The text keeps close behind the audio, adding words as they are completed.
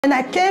When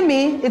I came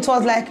in, it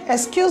was like,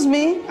 excuse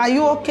me, are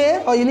you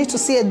okay? Or you need to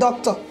see a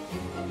doctor.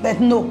 But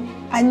no,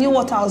 I knew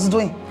what I was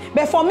doing.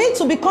 But for me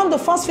to become the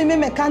first female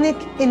mechanic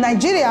in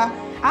Nigeria,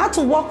 I had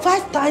to work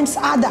 5 times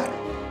harder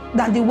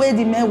than the way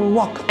the men will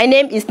work. My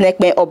name is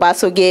Nekme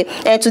Obasoge,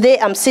 and today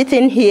I'm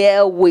sitting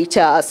here with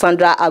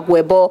Sandra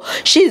Aguebor.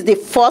 She is the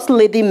first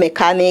lady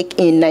mechanic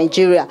in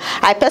Nigeria.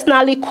 I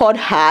personally called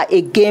her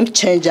a game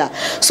changer.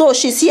 So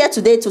she's here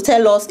today to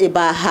tell us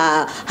about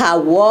her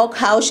work,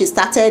 how she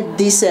started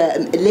this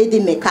lady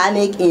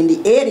mechanic in the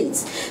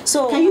 80s.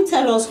 So can you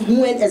tell us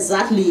when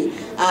exactly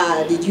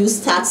did you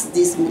start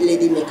this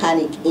lady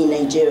mechanic in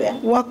Nigeria?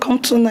 Welcome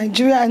to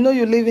Nigeria. I know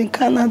you live in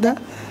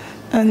Canada,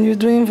 and you're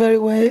doing very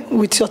well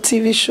with your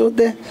TV show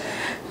there.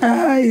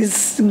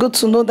 It's good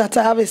to know that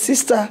I have a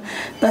sister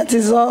that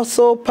is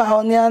also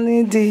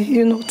pioneering the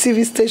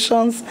TV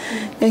stations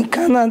in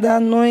Canada,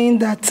 knowing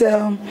that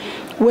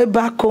way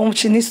back home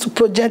she needs to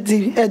project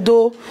the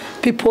Edo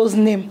people's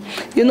name.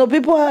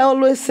 People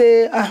always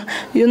say,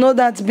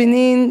 that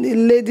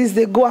Benin ladies,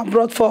 they go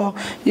abroad for,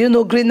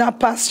 greener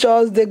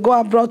pastures, they go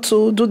abroad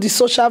to do the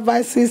social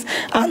vices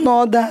and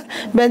all that.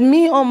 But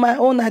me on my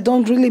own, I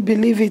don't really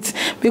believe it,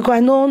 because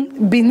I know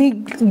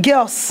Benin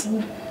girls,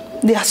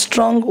 they are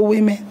strong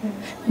women.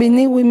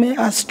 Benin women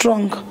are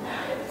strong.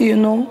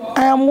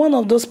 I am one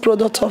of those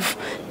products of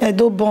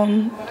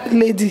Edo-born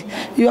lady.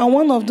 You are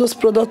one of those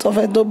products of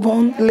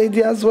Edo-born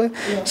lady as well.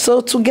 Yeah. So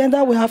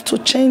together we have to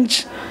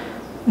change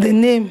the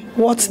name.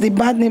 What's the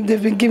bad name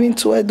they've been giving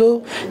to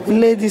Edo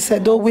ladies,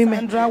 Edo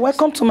women? Sandra,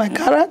 welcome to my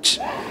garage.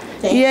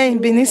 Here in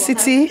Benin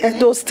City,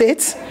 Edo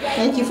State.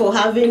 Thank you for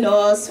having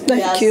us.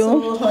 Thank you.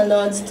 We are so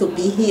honored to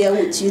be here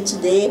with you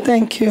today.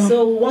 Thank you.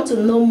 So we want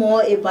to know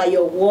more about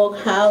your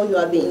work, how you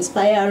have been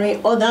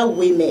inspiring other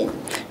women.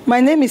 My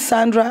name is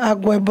Sandra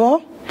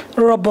Aguebor,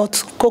 Robert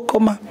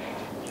Kokoma.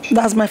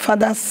 That's my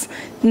father's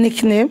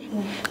nickname.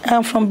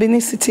 I'm from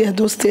Benin City,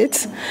 Edo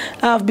State.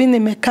 I've been a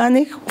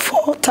mechanic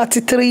for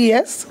 33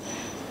 years.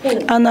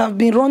 And I've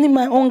been running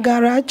my own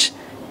garage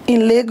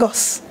in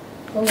Lagos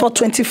for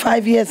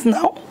 25 years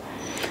now.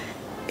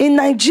 In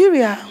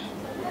Nigeria,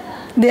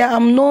 I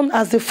am known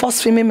as the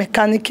first female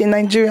mechanic in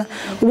Nigeria,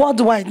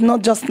 worldwide,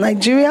 not just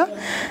Nigeria.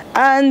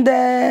 And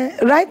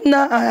right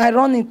now, I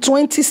run in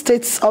 20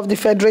 states of the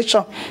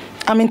Federation.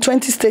 I'm in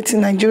 20 states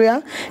in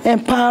Nigeria,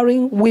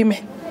 empowering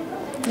women,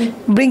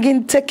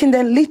 taking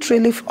them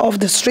literally off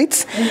the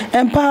streets,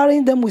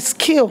 empowering them with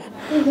skill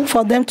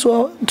for them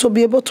to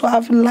be able to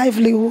have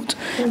livelihood,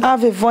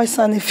 have a voice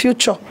and a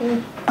future,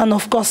 and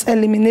of course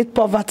eliminate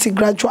poverty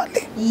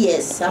gradually.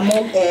 Yes,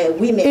 among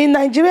women. In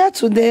Nigeria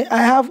today, I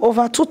have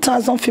over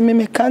 2,000 female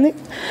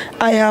mechanics.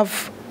 I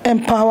have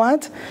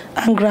empowered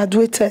and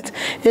graduated.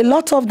 A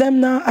lot of them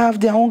now have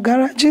their own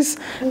garages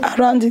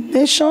around the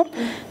nation,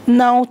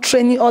 now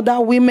training other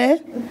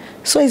women.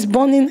 So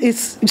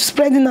it's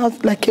spreading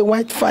out like a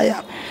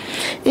wildfire.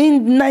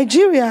 In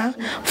Nigeria,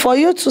 for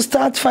you to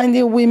start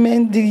finding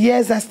women, the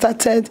years I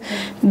started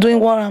doing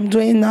what I'm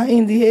doing now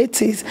in the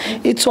 80s,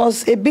 it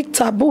was a big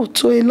taboo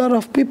to a lot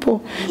of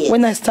people. Yes.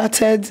 When I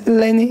started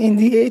learning in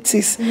the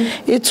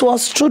 80s. It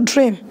was a true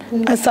dream.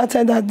 I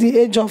started at the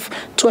age of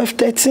 12,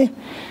 13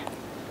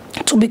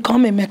 to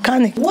become a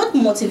mechanic. What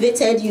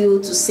motivated you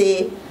to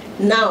say,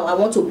 now I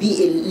want to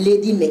be a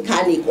lady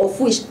mechanic, of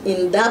which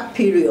in that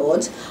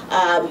period,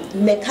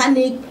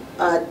 mechanic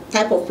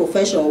type of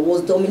profession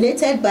was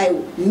dominated by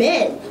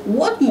men?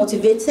 What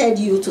motivated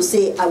you to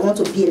say, I want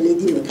to be a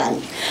lady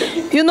mechanic?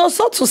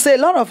 So to say, a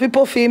lot of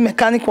people feel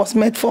mechanic was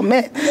made for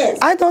men. Yes.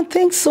 I don't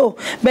think so.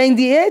 But in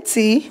the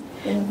 80s,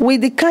 with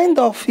the kind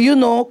of,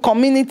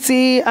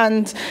 community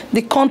and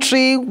the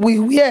country we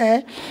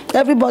were,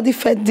 everybody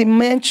felt the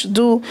men should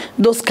do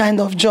those kind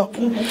of jobs.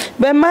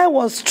 But mine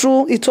was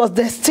true. It was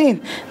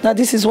destined that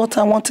this is what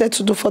I wanted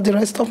to do for the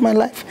rest of my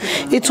life.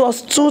 It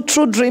was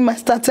true dream. I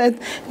started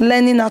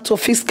learning how to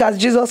fix cars.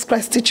 Jesus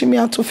Christ teaching me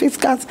how to fix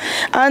cars.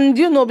 And,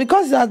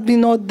 because it has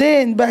been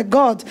ordained by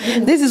God,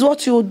 this is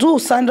what you will do,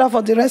 Sandra,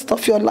 for the rest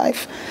of your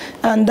life.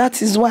 And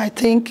that is why I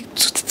think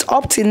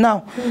up till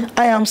now,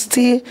 I am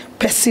still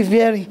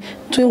persevering,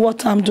 doing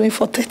what I'm doing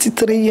for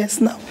 33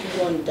 years now.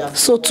 Wonderful.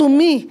 So to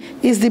me,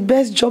 it's the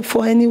best job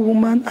for any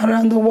woman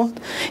around the world.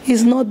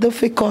 It's not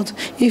difficult.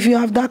 If you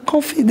have that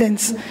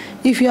confidence,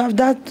 if you have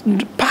that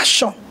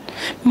passion.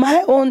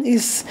 My own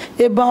is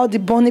about the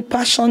burning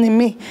passion in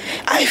me.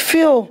 I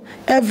feel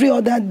every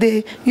other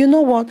day, you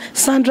know what,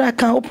 Sandra, I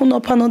can open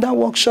up another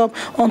workshop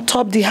on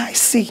top the high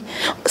sea.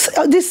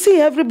 The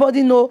sea,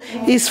 everybody know,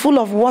 is full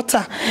of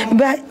water.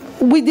 But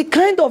with the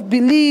kind of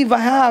belief I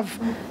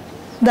have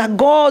that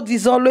God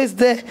is always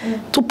there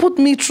to put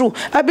me through,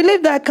 I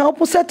believe that I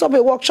can set up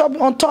a workshop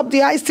on top the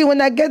high sea. When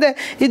I get there,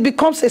 it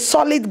becomes a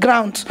solid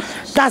ground.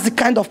 That's the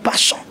kind of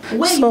passion.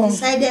 When you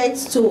decided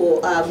to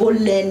go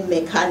learn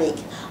mechanic,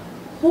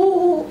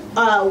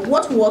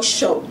 what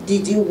workshop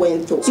did you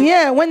went to?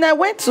 Yeah, when I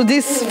went to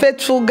this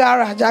Faithful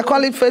Garage, I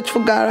call it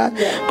Faithful Garage,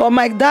 because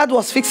my dad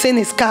was fixing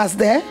his cars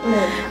there.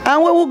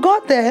 And when we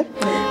got there,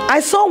 I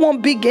saw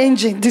one big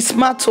engine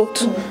dismantled,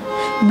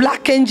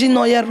 black engine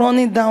oil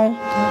running down.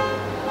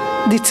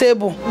 the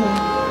table.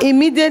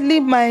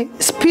 Immediately my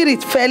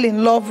spirit fell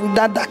in love with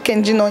that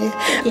engine oil.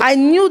 I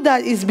knew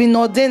that it's been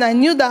ordained. I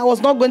knew that I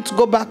was not going to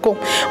go back home.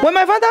 When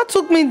my father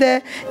took me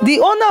there, the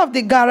owner of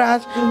the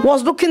garage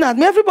was looking at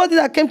me. Everybody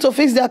that came to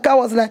fix their car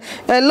was like,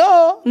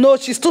 hello? No,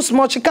 she's too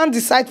small. She can't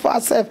decide for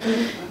herself.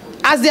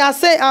 As they are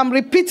saying, I'm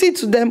repeating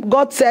to them,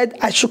 God said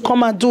I should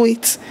come and do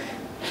it.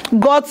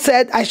 God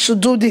said I should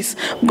do this.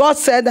 God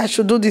said I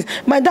should do this.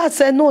 My dad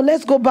said, no,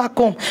 let's go back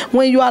home.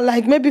 When you are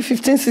like maybe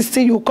 15,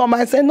 16, you come.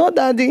 I said, no,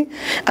 Daddy,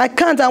 I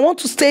can't. I want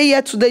to stay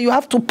here today. You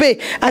have to pay.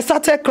 I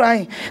started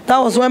crying. That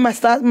was when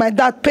my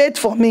dad paid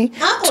for me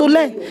to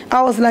learn.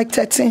 I was like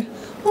 13.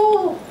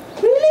 Oh,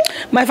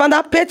 really? My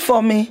father paid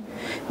for me.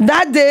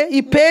 That day,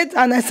 he paid,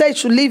 and I said he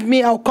should leave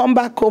me. I'll come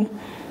back home.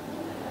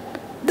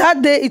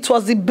 That day, it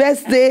was the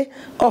best day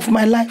of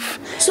my life.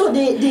 So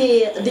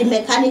the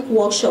mechanic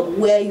workshop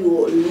where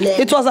you learned?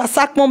 It was at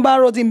Sakmomba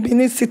Road in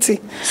Benin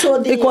City.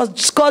 So it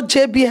was called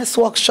JBS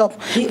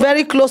Workshop,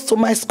 very close to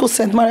my school,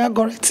 St. Maria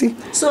Goretti.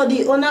 So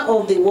the owner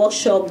of the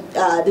workshop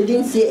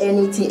didn't say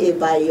anything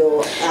about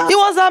your he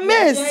was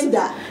amazed.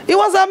 agenda. He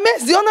was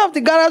amazed. The owner of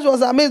the garage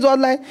was amazed. He was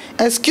like,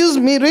 excuse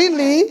me,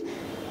 really?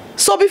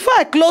 So before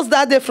I closed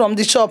that day from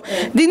the shop,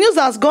 the news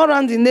has gone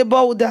around the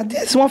neighborhood that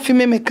there's one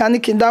female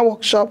mechanic in that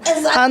workshop.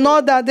 Exactly. And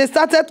all that. They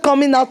started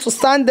coming out to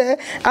stand there,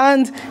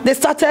 and they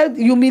started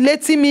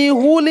humiliating me,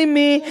 hooling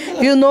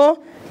me, you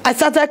know. I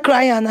started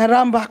crying and I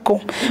ran back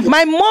home.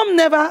 My mom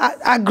never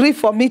agreed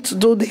for me to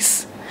do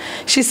this.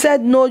 She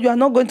said, no, you are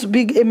not going to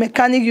be a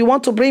mechanic. You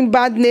want to bring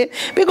bad name.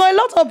 Because a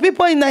lot of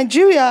people in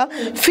Nigeria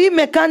feel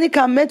mechanic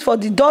are meant for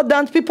the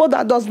dance, people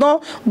that does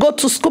not go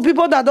to school,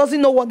 people that doesn't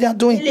know what they are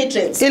doing.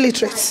 Illiterates.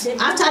 Illiterates.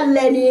 After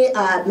learning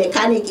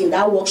mechanic in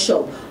that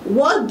workshop,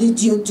 what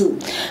did you do?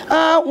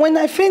 When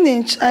I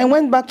finished, I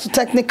went back to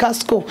technical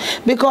school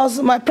because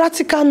my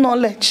practical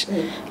knowledge,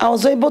 I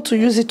was able to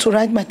use it to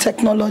write my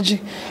technology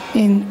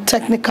in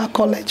technical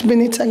college,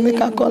 Benin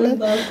Technical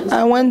College.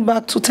 I went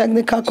back to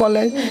technical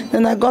college,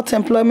 then I got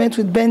employment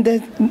with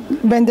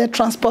Bended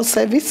Transport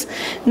Service,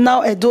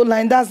 now Edo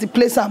Line. That's the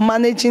place I'm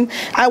managing.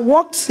 I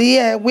worked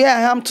here where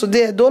I am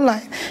today, Edo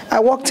Line. I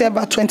worked here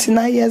about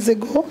 29 years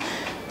ago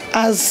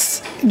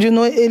as, you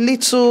know, a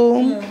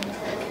little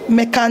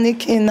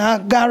mechanic in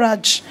a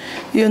garage,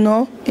 you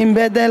know, in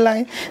Bended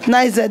Line.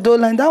 Now it's Edo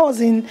Line. That was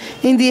in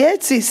the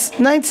 80s,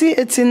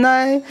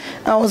 1989.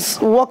 I was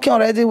working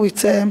already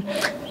with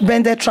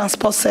Bended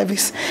Transport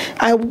Service.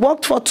 I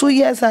worked for 2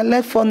 years. I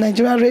left for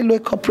Nigerian Railway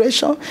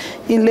Corporation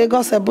in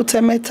Lagos,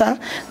 Ebute-Metta,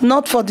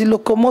 not for the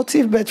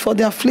locomotive, but for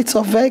their fleets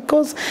of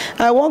vehicles.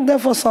 I worked there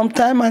for some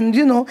time, and,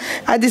 you know,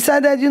 I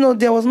decided, you know,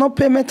 there was no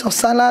payment of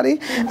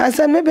salary. I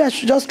said, maybe I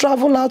should just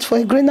travel out for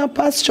a greener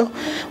pasture.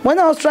 When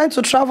I was trying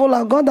to travel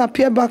out, God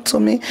appeared back to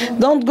me.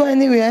 Don't go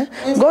anywhere.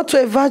 Go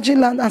to a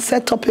virgin land and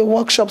set up a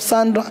workshop,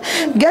 Sandra.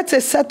 Get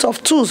a set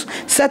of tools,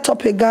 set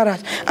up a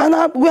garage. And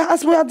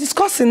as we are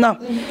discussing now,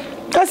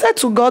 I said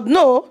to God,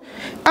 no,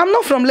 I'm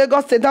not from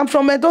Lagos State, I'm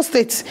from Edo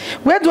State.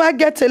 Where do I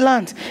get a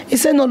land? He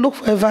said, no, look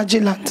for a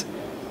virgin land.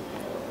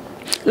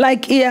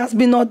 Like he has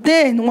been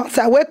ordained. Once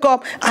I wake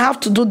up, I have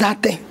to do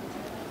that thing.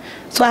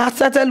 So I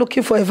started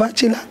looking for a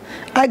virgin land.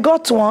 I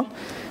got one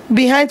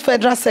behind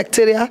Federal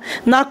Secretariat,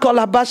 now called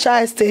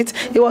Abasha Estate.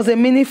 It was a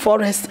mini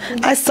forest.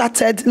 I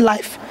started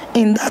life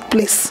in that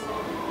place.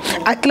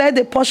 I cleared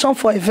a portion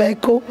for a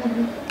vehicle.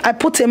 I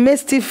put a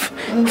mastiff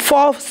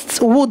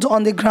forest wood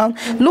on the ground.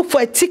 Look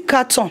for a thick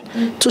carton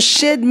to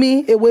shade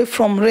me away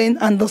from rain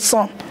and the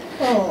sun.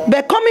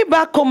 But coming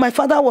back home, my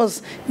father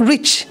was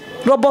rich.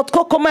 Robert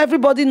Kokoma,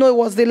 everybody know he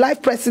was the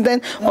life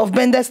president of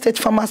Bended State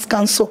Farmers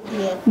Council.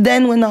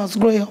 Then when I was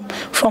growing up,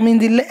 from in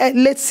the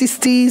late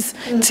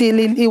 60s till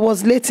it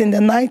was late in the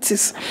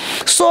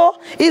 90s. So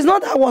it's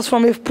not that I was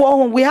from a poor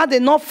home. We had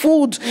enough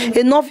food,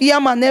 enough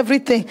yam and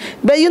everything.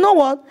 But you know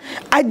what?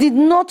 I did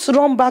not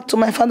run back to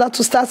my father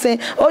to start saying,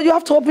 oh, you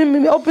have to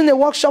open a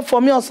workshop for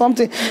me or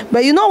something.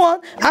 But you know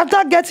what?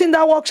 After getting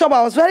that workshop,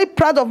 I was very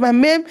proud of my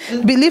main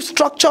belief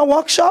structure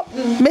workshop,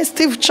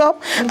 mastiff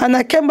shop. And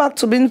I came back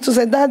to Benin to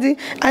say, Daddy,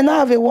 I now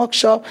have a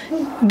workshop.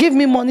 Give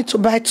me money to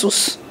buy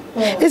tools.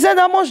 He said,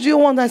 how much do you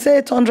want? I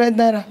said, 800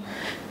 naira.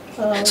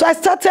 So I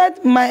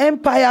started my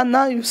empire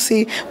now, you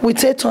see,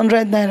 with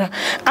 800 naira.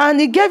 And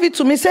he gave it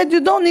to me. He said, you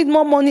don't need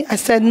more money. I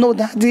said, no,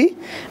 Daddy,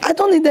 I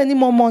don't need any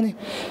more money.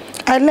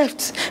 I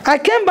left. I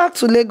came back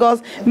to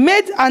Lagos,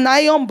 made an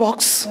iron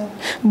box,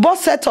 bought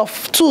a set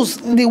of tools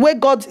the way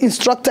God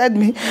instructed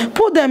me,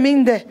 put them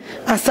in there,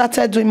 and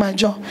started doing my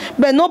job.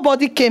 But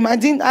nobody came. I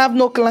didn't have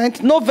no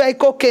client. No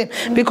vehicle came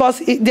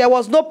because there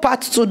was no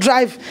path to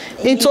drive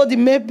into the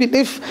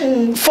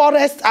make-believe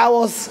forest I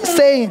was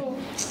staying.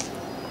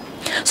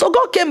 So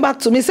God came back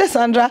to me and said,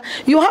 Sandra,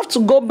 you have to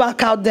go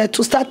back out there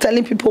to start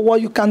telling people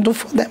what you can do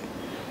for them.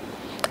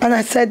 And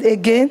I said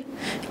again,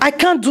 I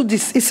can't do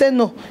this. He said,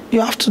 no,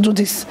 you have to do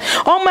this.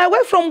 On my way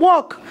from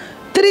work,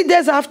 3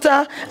 days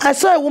after, I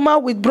saw a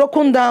woman with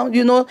broken down,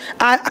 you know,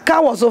 a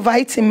car was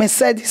overheating,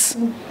 Mercedes.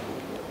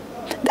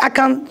 I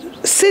can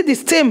see the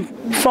steam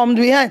from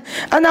behind.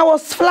 And I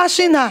was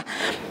flashing her.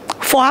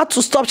 for her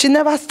to stop. She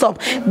never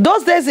stopped.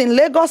 Those days in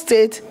Lagos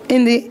State,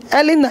 in the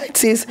early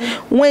 90s,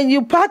 when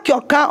you park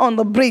your car on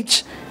the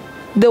bridge,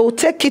 they will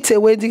take it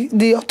away.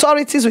 The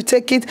authorities will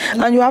take it,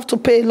 and you have to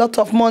pay a lot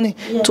of money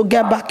to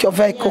get back your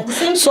vehicle.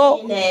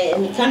 So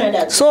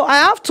I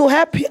have to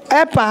help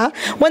her.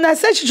 When I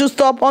said she should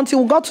stop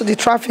until we got to the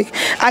traffic,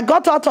 I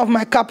got out of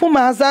my car, put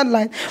my hazard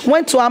line,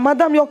 went to her,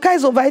 "Madam, your car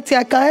is over here,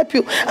 I can help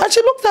you." And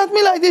she looked at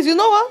me like this, "You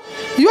know what?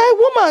 You are a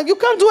woman, you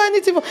can't do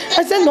anything."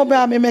 I said, "No, but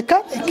I'm a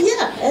mechanic.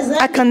 Yeah, exactly.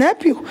 I can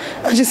help you."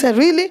 And she said,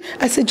 "Really?"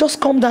 I said, "Just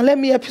come down, let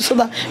me help you so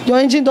that your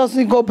engine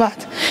doesn't go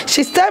bad."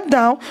 She stepped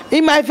down.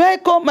 In my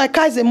vehicle, my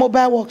car is a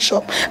mobile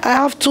workshop. I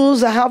have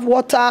tools, I have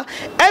water,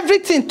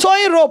 everything,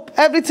 towing rope,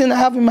 everything I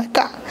have in my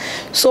car.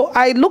 So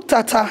I looked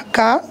at her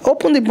car,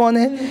 opened the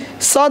bonnet,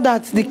 saw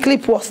that the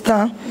clip was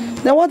down.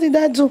 Then what did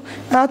I do?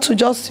 I had to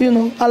just,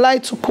 allow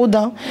it to cool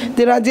down.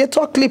 The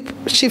radiator clip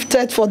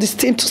shifted for the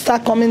steam to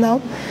start coming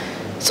out.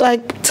 So I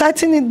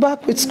tightened it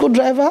back with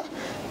screwdriver.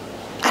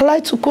 I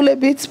like to cool a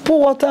bit, pour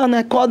water, and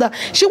I called her.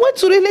 She went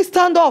to really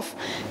stand off,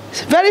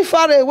 very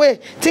far away,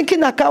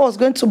 thinking her car was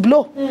going to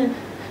blow.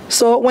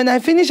 So when I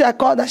finished, I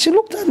called her. She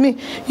looked at me.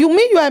 "You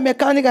mean you are a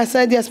mechanic?" I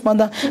said, "Yes,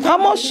 madam." "How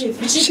much?"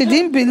 She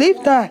didn't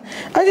believe that.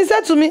 And she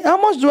said to me, "How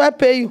much do I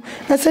pay you?"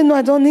 I said, "No,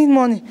 I don't need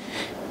money."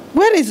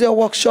 "Where is your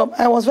workshop?"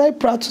 I was very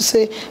proud to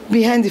say,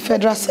 "Behind the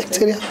Federal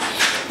Secretariat."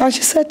 And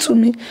she said to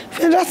me,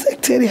 "Federal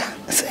Secretariat?"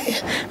 I said,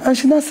 "Yeah." And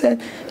she now said,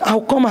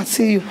 "I'll come and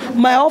see you.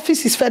 My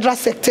office is Federal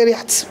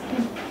Secretariat."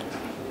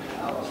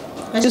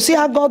 You see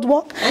how God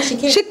works?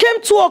 She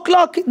came 2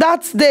 o'clock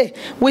that day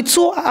with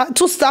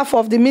two staff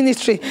of the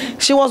ministry.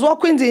 She was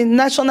working in the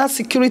National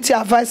Security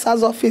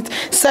Advisor's office,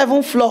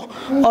 7th floor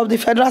of the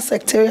Federal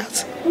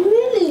Secretariat.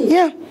 Really?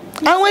 Yeah.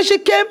 And when she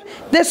came,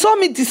 they saw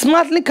me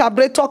dismantling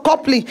carburetor,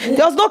 coupling.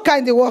 There was no car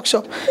in the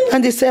workshop.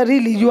 And they said,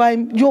 "Really, you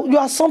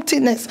are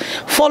something else.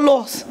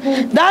 Follow us."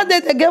 That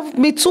day, they gave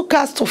me 2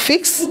 cars to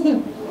fix.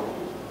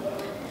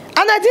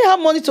 And I didn't have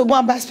money to go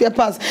and buy spare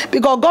parts,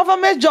 because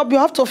government job, you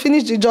have to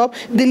finish the job,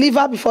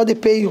 deliver before they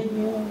pay you.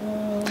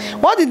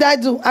 What did I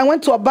do? I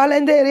went to a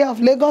Balende area of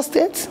Lagos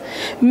State,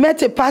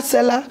 met a part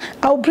seller.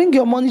 "I'll bring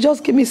your money,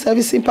 just give me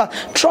servicing part.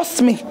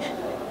 Trust me.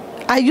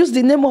 I use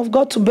the name of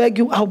God to beg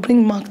you, I'll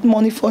bring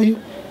money for you."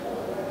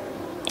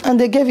 And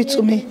they gave it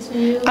to me.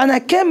 And I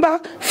came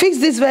back,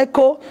 fixed this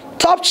vehicle,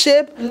 top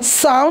shape,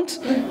 sound,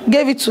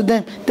 gave it to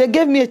them. They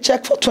gave me a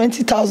check for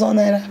 20,000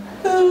 naira.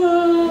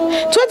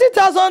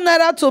 20,000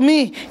 naira to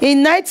me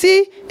in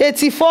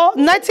 1994,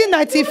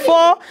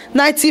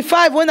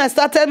 95, when I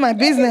started my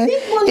business.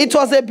 It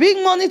was a big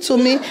money to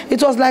me.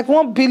 It was like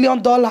 $1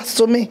 billion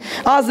to me.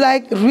 I was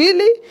like,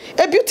 "Really?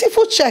 A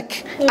beautiful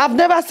check." I've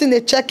never seen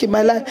a check in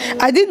my life.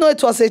 I didn't know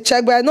it was a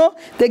check, but I know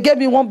they gave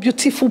me one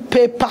beautiful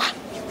paper.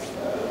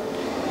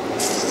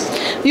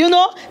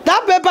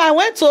 That paper, I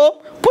went to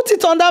put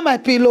it under my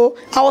pillow.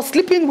 I was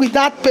sleeping with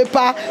that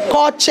paper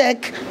called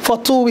check for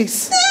 2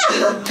 weeks.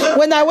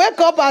 When I wake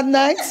up at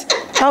night,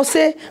 I'll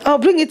say, "I'll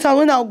bring it out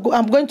when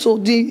I'm going to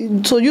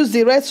use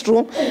the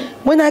restroom."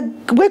 When I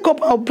wake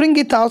up, I'll bring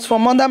it out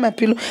from under my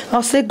pillow.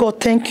 I'll say, "God,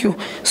 thank you.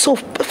 So,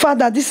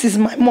 Father, this is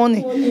my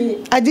money."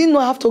 I didn't know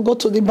I have to go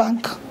to the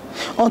bank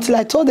until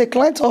I told a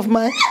client of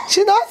mine.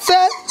 She now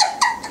said,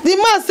 the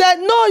man said,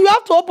 "No, you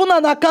have to open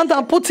an account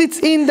and put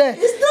it in there.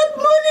 It's not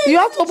money. You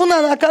have to open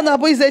an account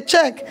and put it's a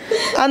check."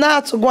 And I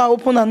had to go and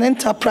open an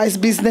enterprise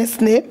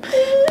business name,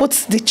 put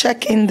the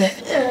check in there.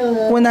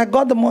 When I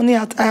got the money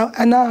out,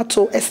 I now had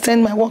to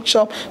extend my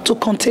workshop to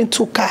contain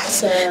 2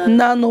 cars.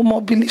 Now no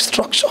more belief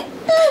structure.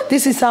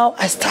 This is how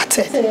I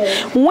started.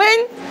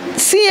 When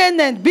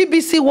CNN,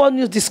 BBC World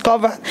News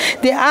discovered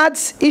they had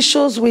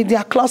issues with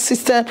their class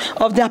system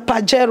of their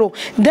Pajero.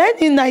 Then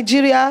in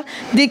Nigeria,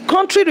 the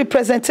country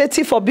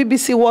representative for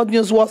BBC World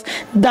News was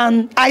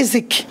Dan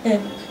Isaac.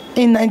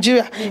 In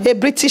Nigeria, a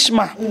British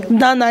man,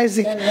 Dan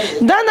Isaac.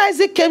 Dan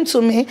Isaac came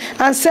to me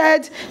and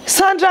said,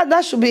 "Sandra,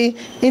 that should be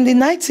in the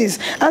 90s.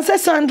 And said,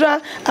 "Sandra,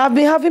 I've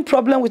been having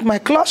problem with my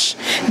clutch.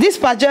 This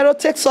Pajero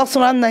takes us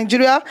around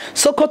Nigeria,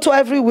 Sokoto,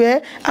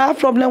 everywhere. I have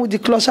problem with the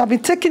clutch. I've been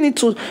taking it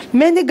to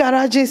many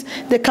garages.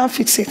 They can't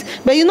fix it.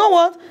 But you know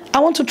what? I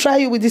want to try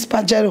you with this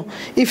Pajero.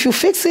 If you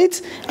fix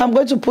it, I'm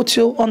going to put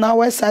you on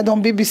our website on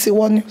BBC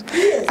One News."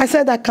 I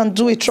said, "I can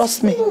do it,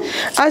 trust me."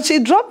 And he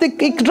dropped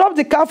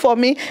the car for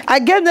me. I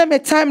gave them a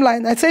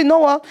timeline. I said, "You know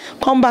what?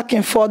 Come back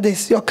in 4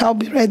 days. Your car will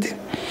be ready."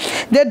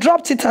 They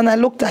dropped it and I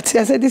looked at it.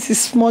 I said, "This is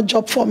a small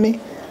job for me."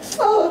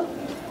 Oh,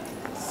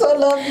 so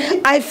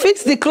lovely. I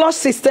fixed the clutch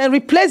system,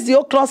 replaced the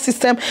old clutch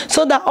system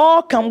so that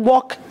all can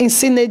work in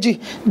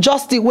synergy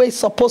just the way it's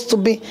supposed to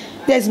be.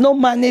 There's no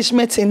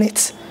management in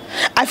it.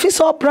 I fixed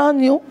all brand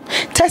new,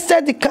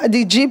 tested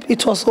the Jeep,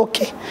 it was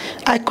okay.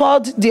 I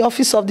called the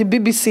office of the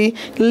BBC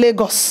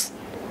Lagos.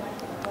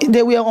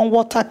 They were on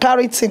Water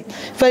Carrington,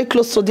 very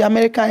close to the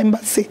American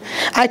embassy.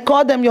 I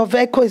called them, "Your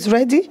vehicle is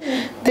ready."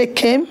 They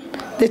came,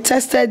 they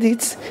tested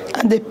it,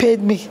 and they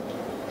paid me.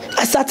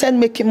 I started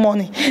making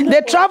money.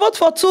 They traveled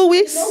for 2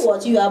 weeks. You know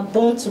what? You are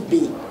born to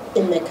be a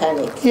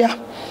mechanic. Yeah.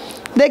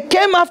 They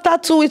came after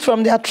 2 weeks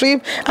from their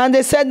trip, and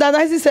they said,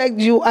 Nanaisi said,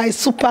 you are a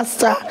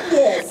superstar.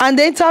 Yes. And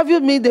they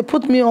interviewed me. They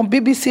put me on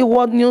BBC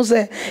World News,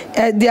 their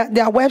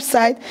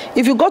website.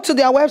 If you go to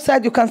their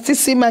website, you can still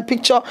see my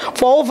picture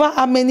for over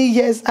how many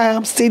years I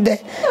am still there.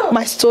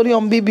 My story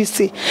on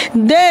BBC.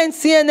 Then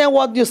CNN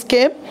World News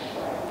came.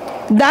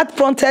 That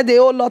prompted a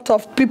whole lot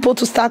of people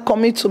to start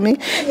coming to me.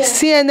 Yeah.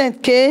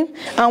 CNN came,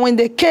 and when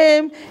they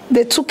came,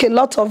 they took a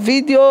lot of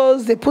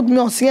videos. They put me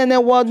on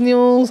CNN World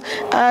News,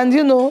 and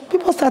you know,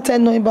 people started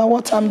knowing about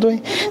what I'm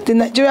doing. The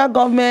Nigerian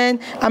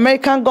government,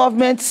 American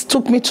government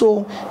took me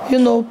to, you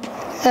know,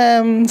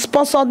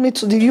 sponsored me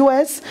to the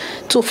US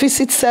to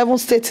visit 7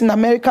 states in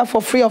America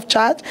for free of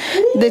charge.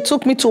 They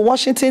took me to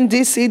Washington,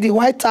 D.C., the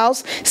White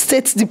House,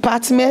 State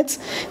Department.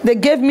 They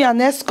gave me an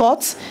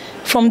escort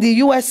from the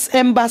U.S.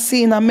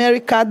 Embassy in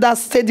America, that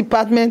State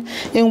Department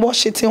in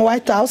Washington,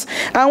 White House.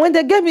 And when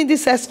they gave me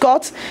this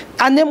escort,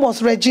 her name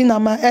was Regina,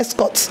 my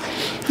escort,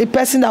 the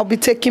person that will be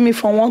taking me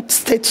from one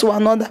state to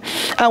another.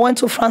 I went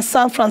to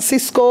San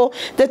Francisco.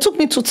 They took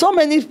me to so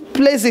many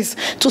places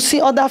to see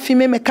other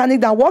female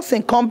mechanics that works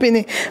in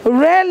company.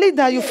 Rarely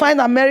that you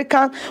find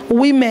American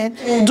women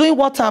doing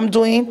what I'm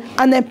doing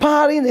and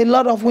empowering a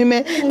lot of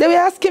women. They were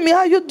asking me, how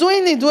are you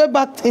doing it way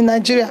back in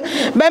Nigeria?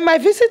 But my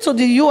visit to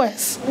the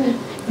U.S.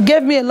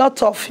 gave me a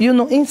lot of, you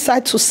know,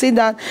 insight to see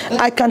that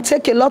I can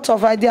take a lot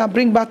of idea and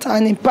bring back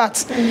and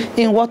impact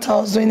in what I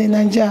was doing in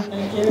Nigeria.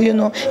 You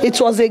know, it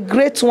was a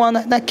great one,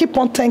 and I keep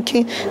on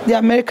thanking the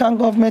American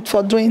government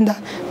for doing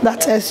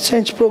that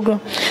exchange program.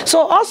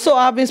 So also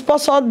I've been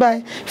sponsored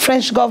by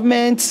French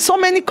government, so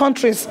many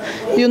countries,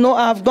 you know,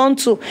 I've gone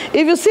to.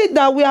 If you see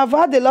that we have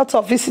had a lot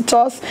of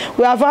visitors,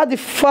 we have had the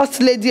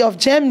First Lady of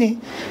Germany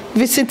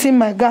visiting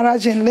my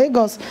garage in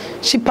Lagos.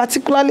 She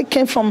particularly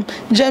came from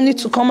Germany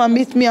to come and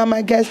meet me and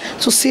my guests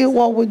to see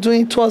what we're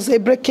doing. It was a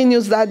breaking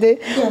news that day.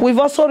 Yeah. We've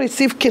also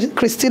received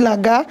Christine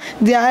Lagarde,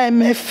 the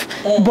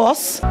IMF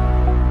boss.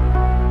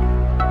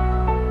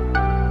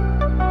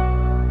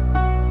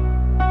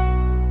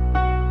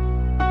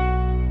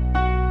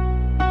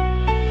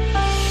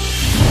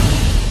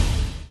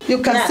 You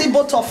can see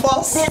both of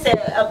us. This is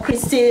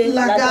Christine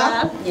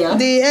Lagarde,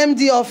 the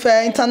MD of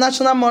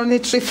International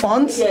Monetary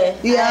Fund.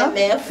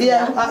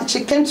 IMF,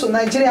 she came to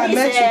Nigeria. I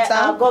met with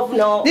her.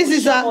 Governor.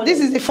 This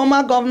is the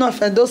former governor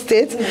of Edo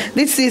State.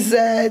 This is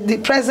the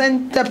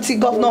present deputy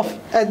governor of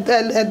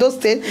Edo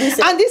State,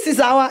 and this is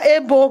our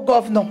Aguebor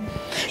governor.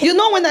 You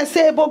know, when I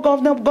say Aguebor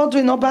governor,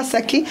 Godwin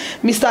Obaseki,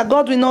 Mr.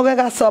 Godwin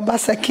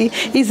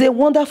Obaseki is a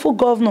wonderful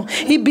governor.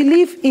 He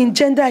believes in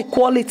gender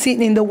equality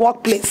in the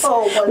workplace.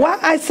 Why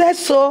I said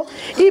so?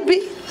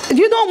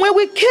 You know, when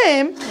we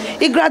came,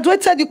 he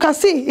graduated. You can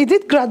see he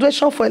did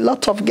graduation for a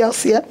lot of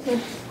girls here.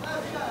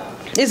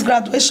 His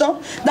graduation,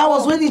 that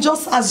was when he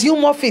just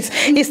assumed office.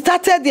 He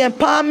started the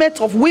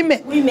empowerment of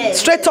women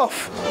straight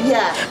off.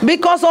 Yeah.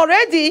 Because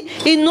already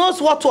he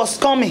knows what was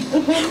coming.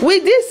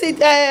 With this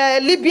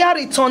Libya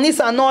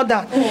returnees and all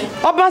that,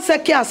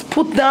 Obaseki has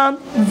put down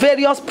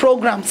various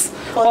programs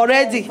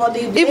already,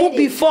 even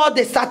before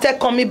they started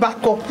coming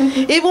back up,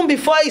 even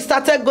before he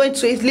started going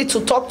to Italy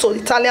to talk to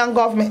the Italian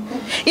government.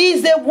 He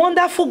is a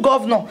wonderful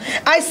governor.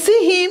 I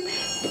see him.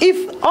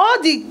 If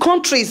all the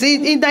countries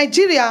in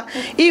Nigeria,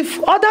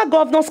 if other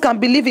governors can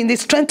believe in the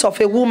strength of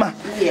a woman,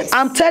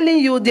 I'm telling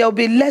you, there will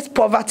be less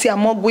poverty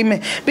among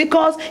women,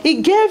 because he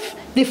gave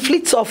the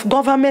fleets of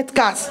government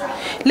cars.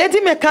 Lady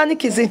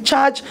Mechanic is in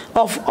charge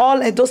of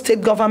all Edo State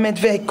government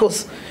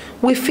vehicles.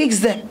 We fix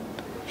them.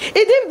 He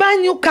didn't buy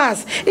new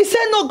cars. He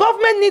said, no,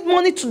 government need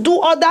money to do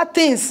other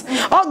things.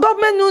 Or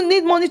government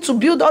need money to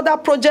build other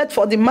projects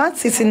for the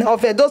masses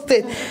of Edo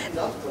State.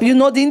 You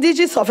know, the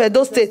indigenous of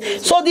Edo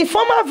State. So the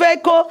former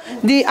vehicle,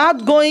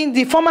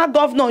 the former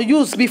governor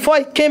used before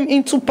he came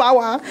into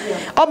power,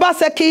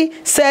 Obaseki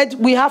said,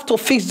 we have to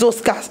fix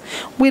those cars.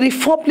 We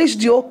refurbished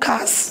the old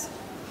cars.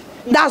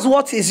 That's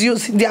what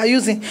they are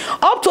using.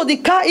 Up to the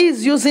car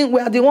he's using,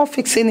 we are the one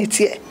fixing it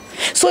here.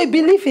 So he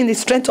believes in the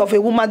strength of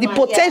a woman, the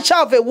potential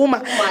of a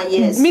woman.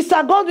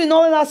 Mr. Godwin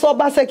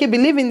Obaseki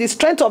believes in the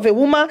strength of a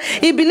woman.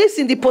 He believes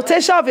in the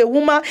potential of a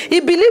woman. He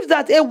believes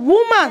that a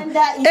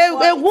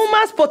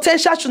woman's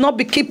potential should not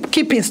be kept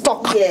in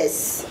stock.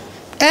 Yes.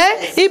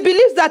 He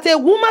believes that a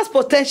woman's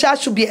potential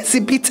should be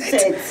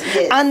exhibited.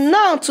 And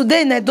now,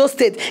 today in Edo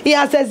State, he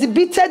has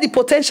exhibited the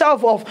potential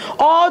of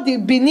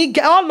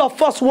all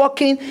of us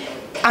working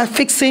and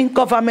fixing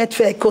government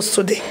vehicles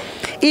today.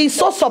 He's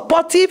so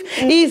supportive.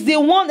 He's the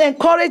one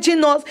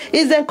encouraging us.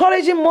 He's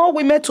encouraging more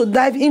women to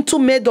dive into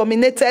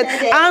male-dominated,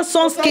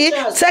 hands-on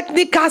skill,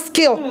 technical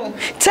skill.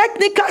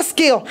 Technical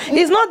skill.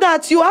 It's not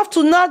that you have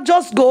to not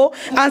just go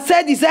and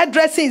say this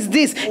hairdressing is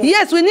this.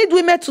 Yes, we need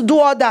women to do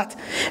all that.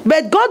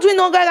 But Godwin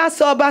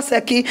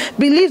Obaseki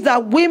believes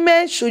that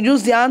women should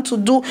use their hand to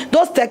do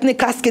those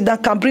technical skills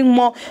that can bring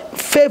more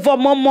favor,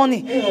 more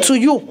money to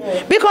you.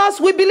 Because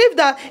we believe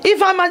that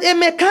if I'm a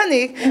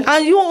mechanic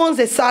and you own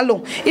a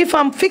salon, if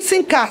I'm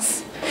fixing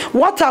cars,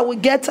 what I will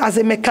get as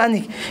a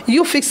mechanic,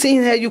 you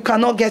fixing here, you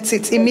cannot get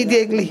it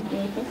immediately.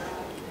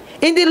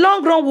 In the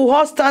long run, we'll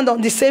all stand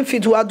on the same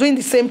feet. We are doing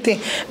the same thing.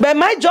 But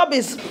my job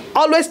is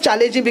always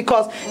challenging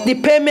because the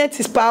payment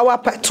is per hour,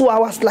 per 2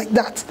 hours, like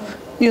that.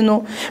 You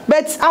know,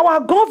 but our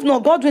governor,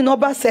 Godwin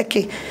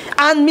Obaseki,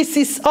 and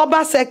Mrs.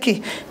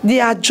 Obaseki, they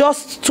are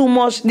just too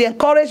much. The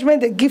encouragement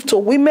they give to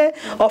women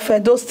of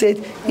Edo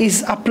State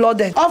is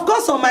applauded. Of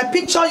course, on my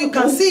picture, you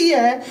can see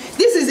here,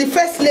 this is the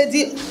first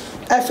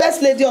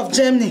lady of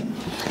Germany.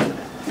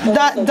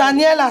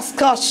 Daniela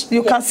Scotch,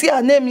 you can see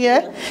her name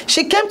here.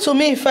 She came to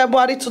me in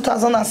February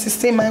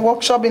 2016, my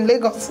workshop in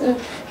Lagos.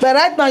 But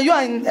right now you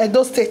are in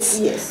Edo State.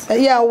 Yes.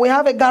 Yeah, we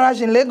have a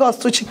garage in Lagos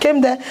too. She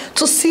came there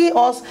to see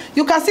us.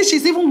 You can see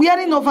she's even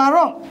wearing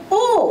overall.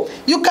 Oh.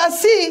 You can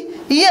see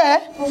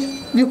here.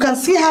 You can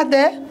see her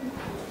there.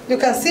 You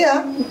can see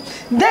her.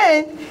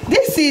 Then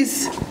this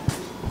is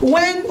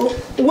when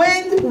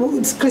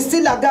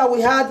Christine Lagarde,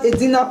 we had a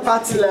dinner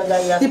party.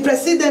 The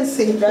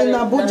presidency in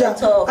Abuja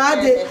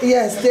had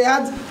they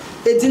had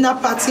a dinner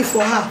party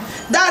for her.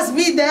 That's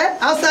me there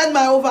outside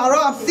my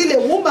overall. I'm still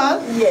a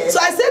woman. Yes. So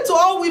I said to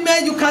all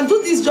women, you can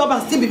do this job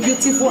and still be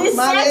beautiful,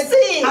 married,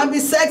 and be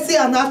sexy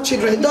and have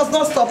children. It does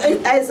not stop you.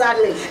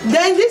 Exactly.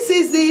 Then this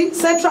is the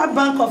Central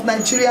Bank of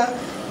Nigeria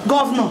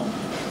governor,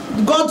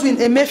 Godwin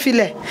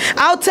Emefiele.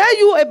 I'll tell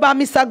you about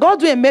Mr.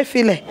 Godwin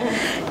Emefiele.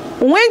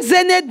 When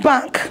Zenith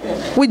Bank,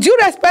 with due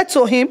respect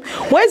to him,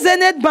 when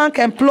Zenith Bank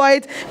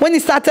when he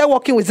started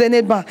working with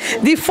Zenith Bank,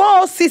 the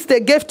 406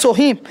 they gave to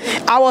him,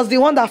 I was the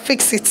one that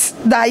fixed it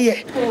that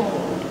year.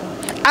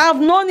 I've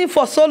known him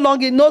for so long,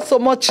 he knows so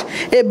much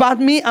about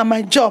me and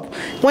my job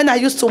when I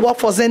used to work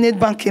for Zenith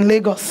Bank in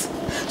Lagos.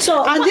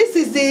 And this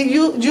is the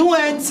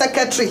UN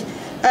secretary,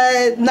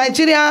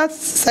 Nigeria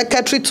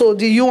secretary to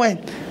the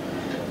UN.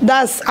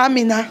 That's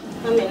Amina.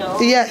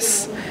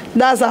 Yes.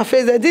 That's our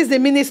face. This is the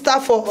Minister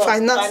for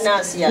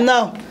Finance.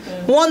 Now,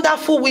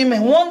 wonderful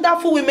women,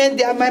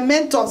 they are my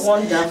mentors.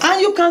 Wonderful.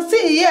 And you can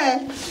see here,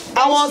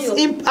 I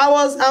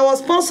was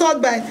sponsored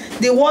by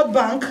the World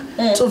Bank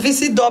to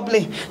visit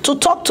Dublin to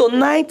talk to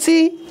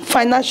 90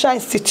 financial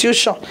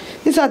institutions.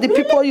 These are the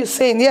people you're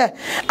saying. Yeah,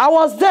 I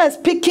was there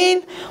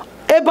speaking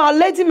about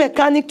lady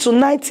mechanic to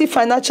 90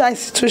 financial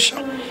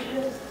institutions.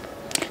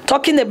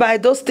 Talking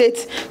about those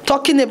states,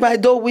 talking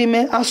about those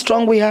women, how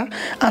strong we are,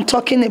 and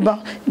talking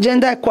about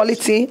gender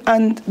equality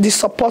and the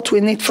support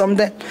we need from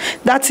them.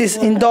 That is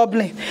in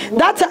Dublin.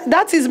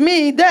 That is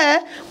me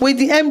there with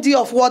the MD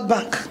of World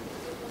Bank.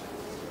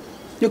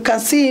 You can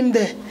see him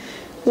there.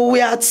 We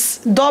are at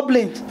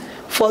Dublin.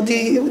 For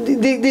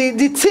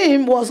the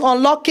team was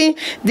unlocking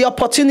the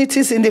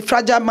opportunities in the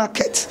fragile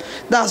market.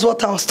 That's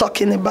what I was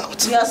talking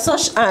about. You are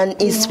such an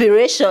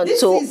inspiration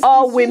to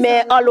all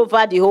women all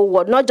over the whole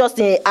world, not just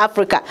in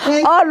Africa,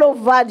 all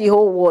over the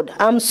whole world.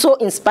 I'm so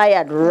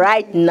inspired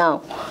right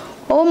now.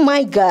 Oh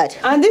my God.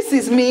 And this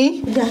is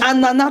me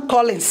and Nana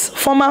Collins,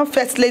 former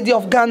First Lady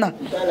of Ghana.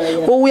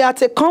 We were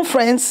at a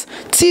conference,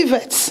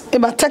 TVET,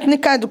 about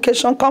technical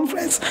education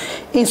conference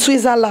in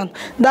Switzerland.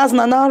 That's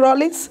Nana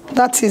Rollins,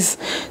 that is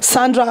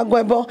Sandra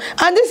Aguebor.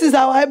 And this is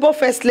our Aguebor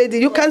First Lady.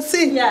 You can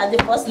see. Yeah,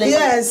 the First Lady.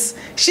 Yes.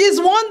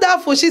 She's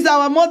wonderful. She's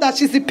our mother.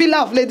 She's the pillar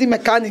of Lady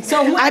Mechanic.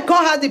 So I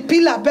call her the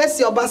pillar,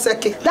 Bessie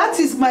Obaseki. That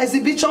is my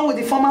exhibition with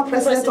the former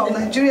president of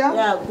Nigeria.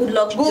 Yeah, good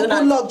luck, Jonathan.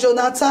 Good luck,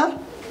 Jonathan.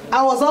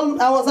 I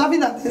was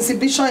having an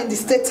exhibition in the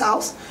State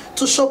House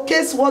to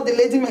showcase what the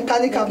Lady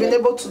Mechanic have been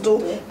able to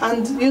do,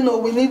 and you know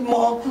we need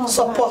more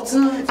support.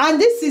 And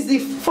this is the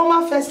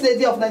former First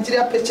Lady of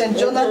Nigeria, Patient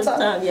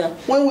Jonathan.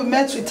 When we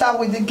met with her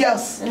with the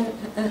girls,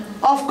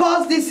 of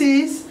course this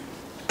is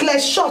Claire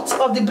Short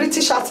of the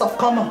British House of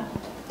Commons,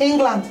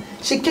 England.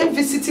 She came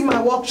visiting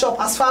my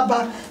workshop as far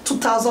back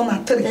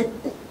 2003.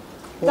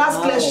 That's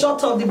Claire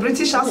Short of the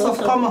British House of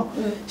Commons.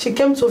 She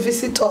came to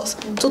visit us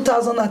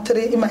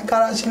 2003 in my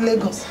garage in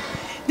Lagos.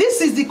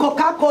 This is the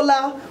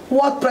Coca-Cola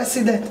World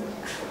President,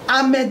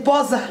 Ahmed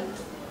Boza.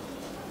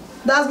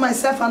 That's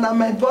myself and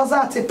Ahmed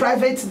Boza at a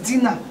private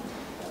dinner,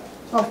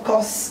 of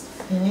course.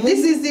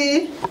 This is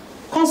the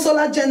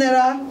Consular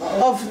General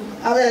of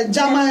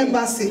German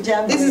Embassy.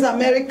 This is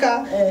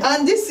America.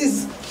 And this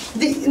is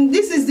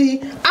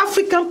the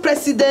African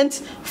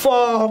President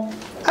for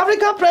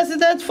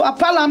a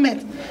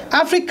parliament,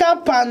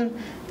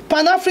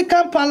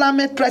 Pan-African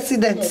Parliament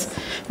President,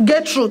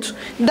 Gertrude.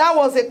 That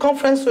was a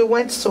conference we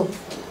went to.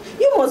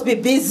 You must be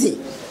busy.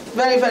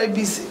 Very, very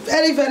busy.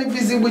 Very, very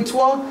busy with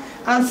work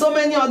and so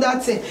many other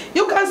things.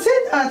 You can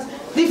see that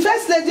the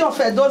First Lady of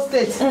Edo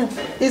State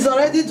is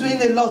already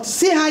doing a lot.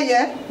 See her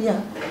here?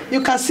 Yeah.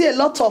 You can see a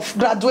lot of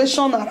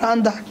graduation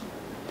around her.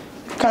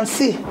 You can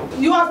see.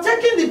 You have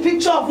taken the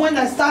picture of when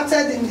I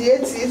started in the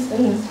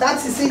 80s.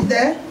 That is it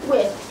there.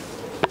 Where?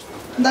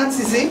 That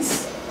is it.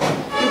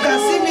 You can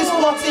see me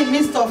squatting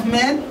midst of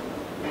men.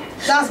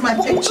 That's my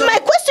picture. My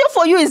question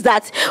for you is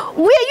that,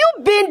 were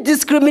you being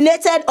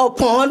discriminated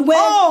upon when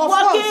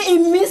working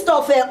in midst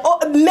of a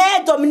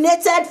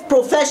male-dominated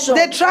profession?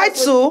 They tried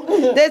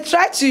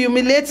to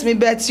humiliate me,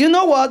 but you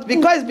know what?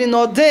 Because it's been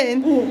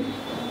ordained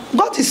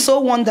God is so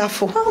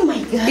wonderful. Oh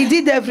my God. He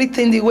did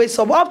everything the way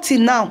so. Up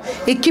till now,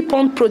 he keep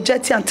on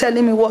projecting and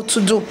telling me what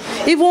to do.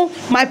 Even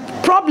my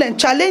problem,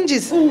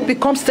 challenges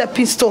become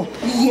stepping stone.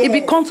 Yes. It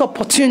becomes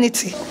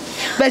opportunity.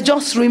 But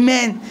just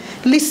remain.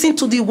 Listen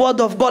to the word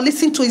of God.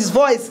 Listen to his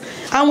voice.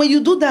 And when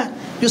you do that,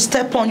 you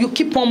step on. You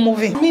keep on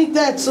moving. Me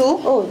there too.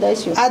 Oh,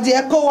 that's you. At the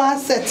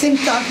ECOWAS think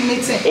tank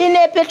meeting. In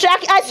a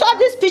Petrarch, I saw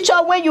this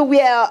picture when you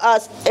were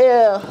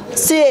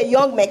say a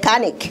young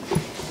mechanic.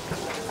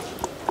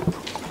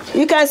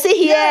 You can see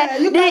here, Yeah,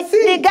 you can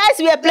see. The guys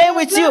were playing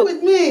with you.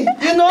 With me.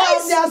 You know,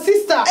 I'm their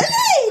sister.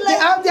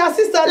 I'm their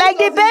sister. Like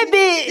the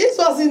baby. This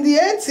was in the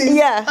 80s.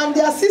 Yeah. I'm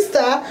their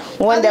sister.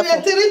 Wonderful.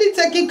 And they were really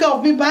taking care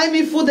of me, buying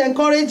me food,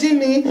 encouraging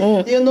me.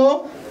 You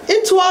know,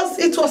 it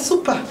was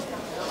super.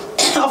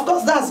 Of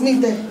course, that's me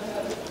there.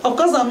 Of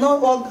course, I'm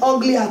not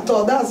ugly at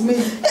all. That's me.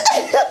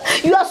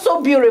 You are so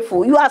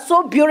beautiful. You are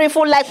so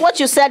beautiful. Like what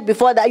you said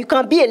before, that you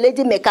can be a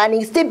lady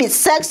mechanic, still be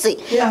sexy.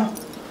 Yeah.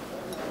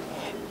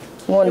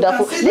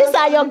 Wonderful. These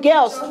are your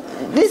girls.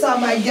 These are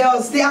my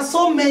girls. There are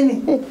so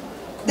many.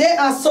 There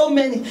are so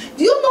many.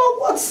 Do you know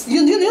what?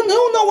 You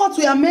know what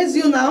will amaze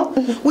you now?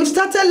 We've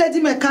started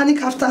Lady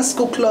Mechanic After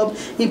School Club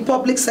in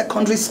public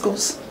secondary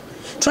schools,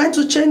 trying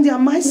to change their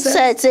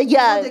mindset.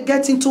 Yeah. They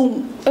get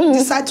into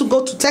decide to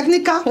go to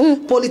technical,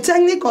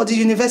 polytechnic, or the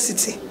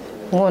university.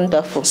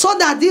 Wonderful. So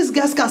that these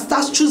girls can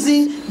start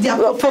choosing their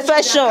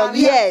profession.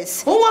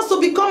 Yes. Who wants to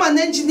become an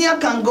engineer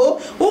can go.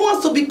 Who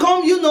wants to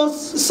become, you know,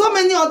 so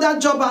many other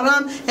jobs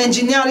around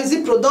engineering, is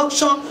it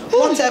production,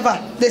 whatever.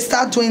 They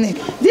start doing it.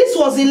 This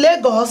was in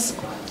Lagos.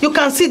 You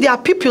can see their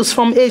pupils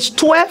from age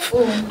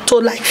 12 to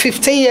like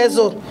 15 years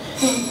old.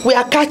 We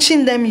are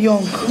catching them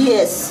young.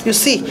 Yes. You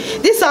see,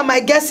 these are my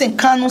guests in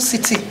Kano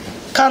City,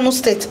 Kano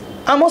State.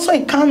 I'm also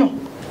in Kano.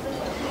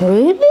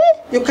 Really?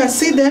 You can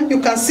see them.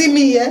 You can see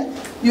me here.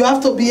 You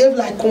have to behave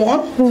like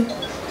one.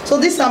 So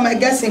these are my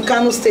guests in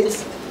Kano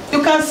State.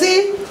 You can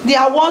see the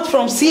award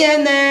from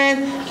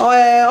CNN,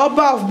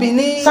 Oba of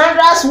Benin.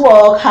 Sandra's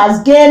work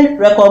has gained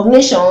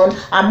recognition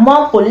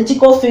among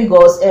political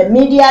figures and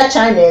media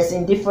channels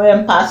in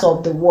different parts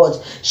of the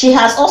world. She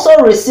has also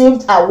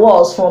received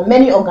awards from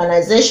many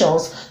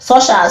organizations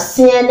such as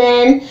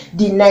CNN,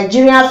 the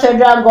Nigerian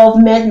Federal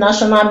Government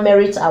National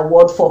Merit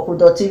Award for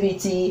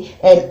Productivity,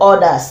 and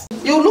others.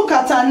 You look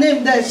at her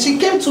name there. She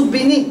came to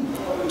Benin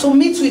to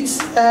meet with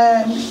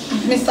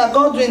Mr.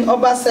 Godwin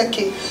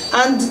Obaseki,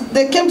 and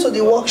they came to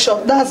the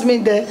workshop. That's me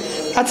there.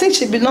 I think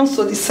she belongs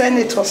to the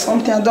Senate or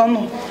something, I don't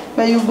know.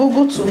 But you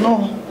Google to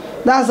know.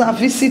 That's her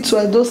visit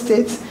to Edo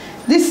State.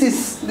 This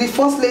is the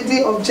First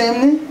Lady of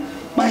Germany,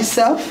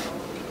 myself.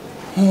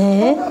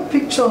 Other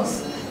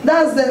pictures.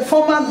 That's the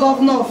former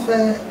governor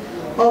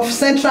of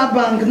Central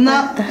Bank,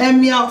 now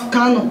Emir of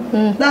Kano.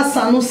 That's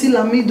Sanusi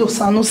Lamido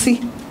Sanusi.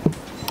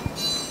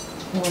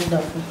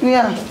 Wonderful.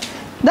 Yeah.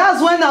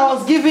 That's when I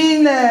was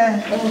given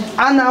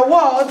an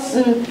award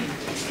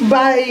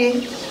by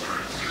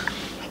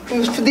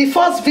the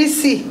first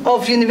VC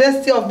of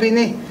University of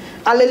Benin,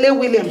 Alele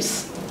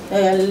Williams.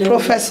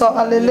 Professor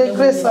Alele,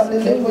 Grace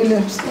Alele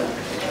Williams.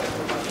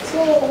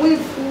 So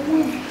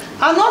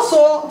and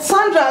also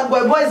Sandra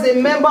Aguebor is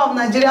a member of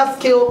Nigeria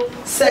Skill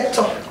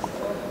Sector.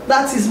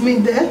 That is me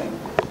there.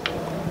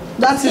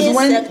 That is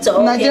when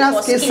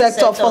Nigeria Skill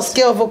Sector for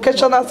skill,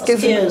 vocational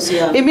skills.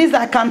 Yeah. It means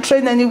I can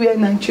train anywhere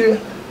in Nigeria.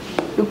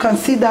 You can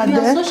see that you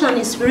there. You are such an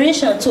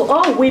inspiration to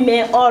all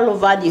women all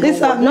over the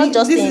whole world, not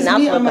just in Africa. This is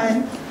me and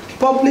my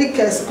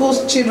public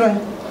schools children,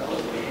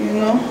 you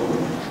know.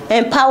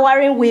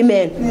 Empowering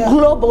women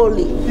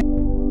globally.